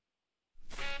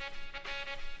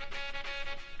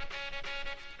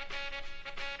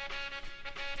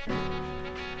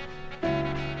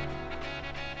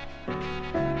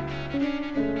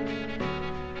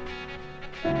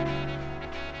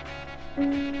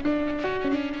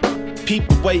Peep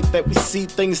the way that we see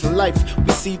things in life.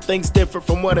 We see things different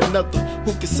from one another.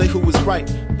 Who can say who is right?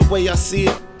 The way I see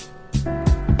it,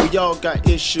 we all got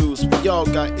issues. We all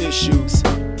got issues.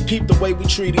 Peep the way we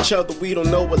treat each other. We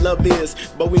don't know what love is,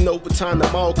 but we know what time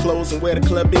the mall closed and where the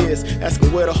club is.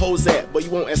 Asking where the hoes at, but you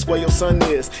won't ask where your son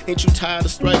is. Ain't you tired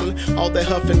of struggling? All that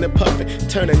huffing and puffing,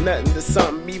 turning nothing to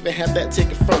something. Even have that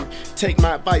taken from you. Take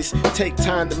my advice, take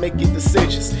time to make your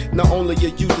decisions. Not only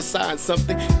are you deciding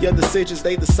something, your decisions,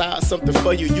 they decide something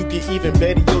for you. You get even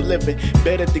better your living.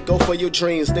 Better to go for your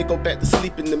dreams. They go back to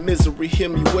sleep in the misery. Hear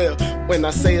me well when I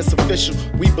say it's official.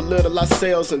 We belittle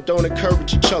ourselves and don't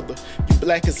encourage each other. You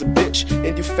black as a bitch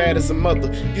and you fat as a mother.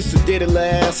 You sedated little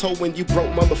asshole when you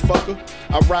broke, motherfucker.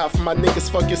 I ride for my niggas,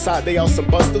 fuck your side, they all some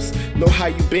busters. Know how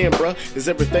you been, bruh, is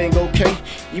everything okay?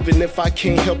 Even if I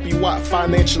can't help you out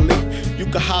financially, you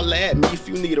can holler at me if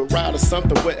you need a ride or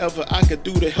something. Whatever I could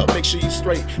do to help make sure you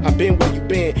straight. I've been where you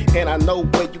been and I know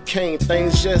where you came.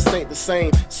 Things just ain't the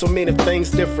same, so many things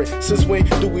different. Since when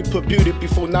do we put beauty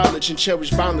before knowledge and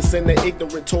cherish violence and the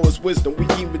ignorant towards wisdom? We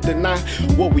even deny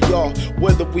what we are,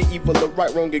 whether we evil or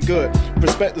right, wrong, and good.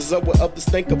 Perspectives of what others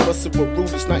think of us and what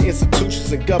rulers, not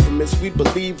institutions and governments. We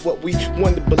believe what we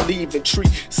want to believe and treat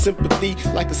sympathy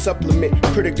like a supplement.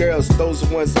 Pretty girls, those are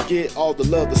the ones that get all the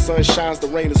love. The sun shines, the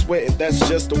rain is wet, and that's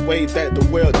just the way that the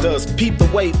world does. Peep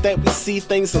the way that we see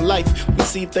things in life. We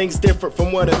see things different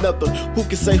from one another. Who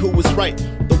can say who is right?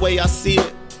 The way I see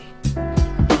it,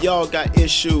 we all got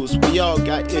issues. We all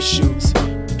got issues.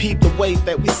 Peep the way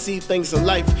that we see things in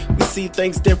life. We see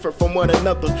things different from one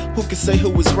another. Who can say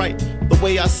who is right? The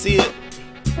way I see it,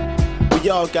 we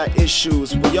all got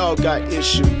issues. We all got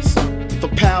issues. If the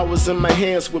powers in my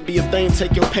hands would be a thing,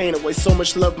 take your pain away. So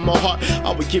much love in my heart,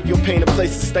 I would give your pain a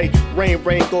place to stay. Rain,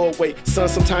 rain, go away. Sun,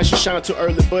 sometimes you shine too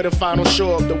early, but if I don't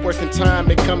show up, the working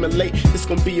time and coming late, it's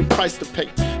gonna be a price to pay.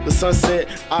 The sun said,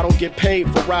 I don't get paid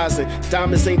for rising.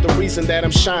 Diamonds ain't the reason that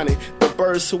I'm shining. The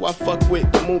birds who I fuck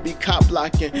with, the moon be cop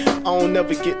blocking. I don't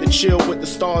never get to chill with the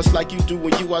stars like you do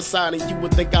when you outside, and you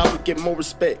would think I would get more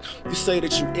respect. You say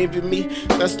that you envy me,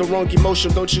 that's the wrong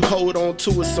emotion. Don't you hold on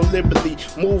to it so liberally.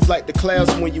 Move like the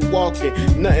clouds when you walking.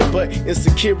 Nothing but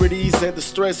insecurities and the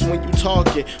stress when you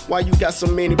talking. Why you got so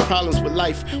many problems with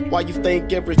life? Why you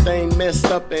think everything messed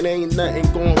up and ain't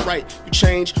nothing going right? You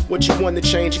change what you want to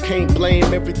change. You can't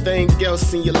blame everything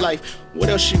else in your life. What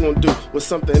else you gonna do when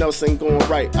something else ain't going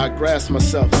right? I grasp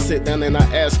myself, sit down and I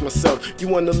ask myself, you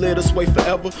wanna live this way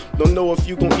forever? Don't know if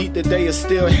you gon' eat today or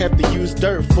still have to use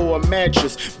dirt for a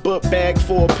mattress, book bag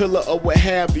for a pillow or what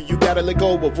have you. You gotta let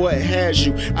go of what has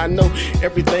you. I know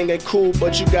everything ain't cool,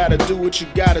 but you gotta do what you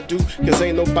gotta do, cause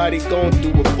ain't nobody gon' do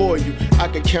it for you. I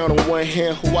can count on one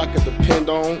hand who I can depend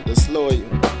on, that's loyal.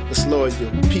 That's loyal.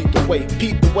 Peep the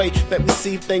way that we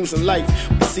see things in life.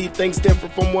 We see things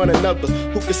different from one another.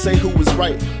 Who can say who is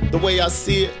right? The way I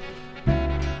see it,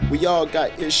 we all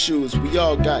got issues. We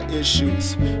all got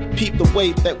issues. Peep the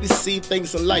way that we see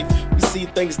things in life. We see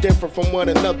things different from one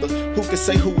another. Who can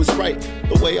say who is right?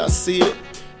 The way I see it,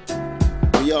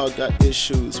 we all got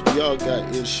issues. We all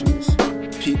got issues.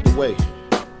 Peep the way.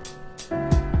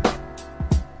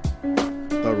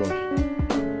 Thorowgh.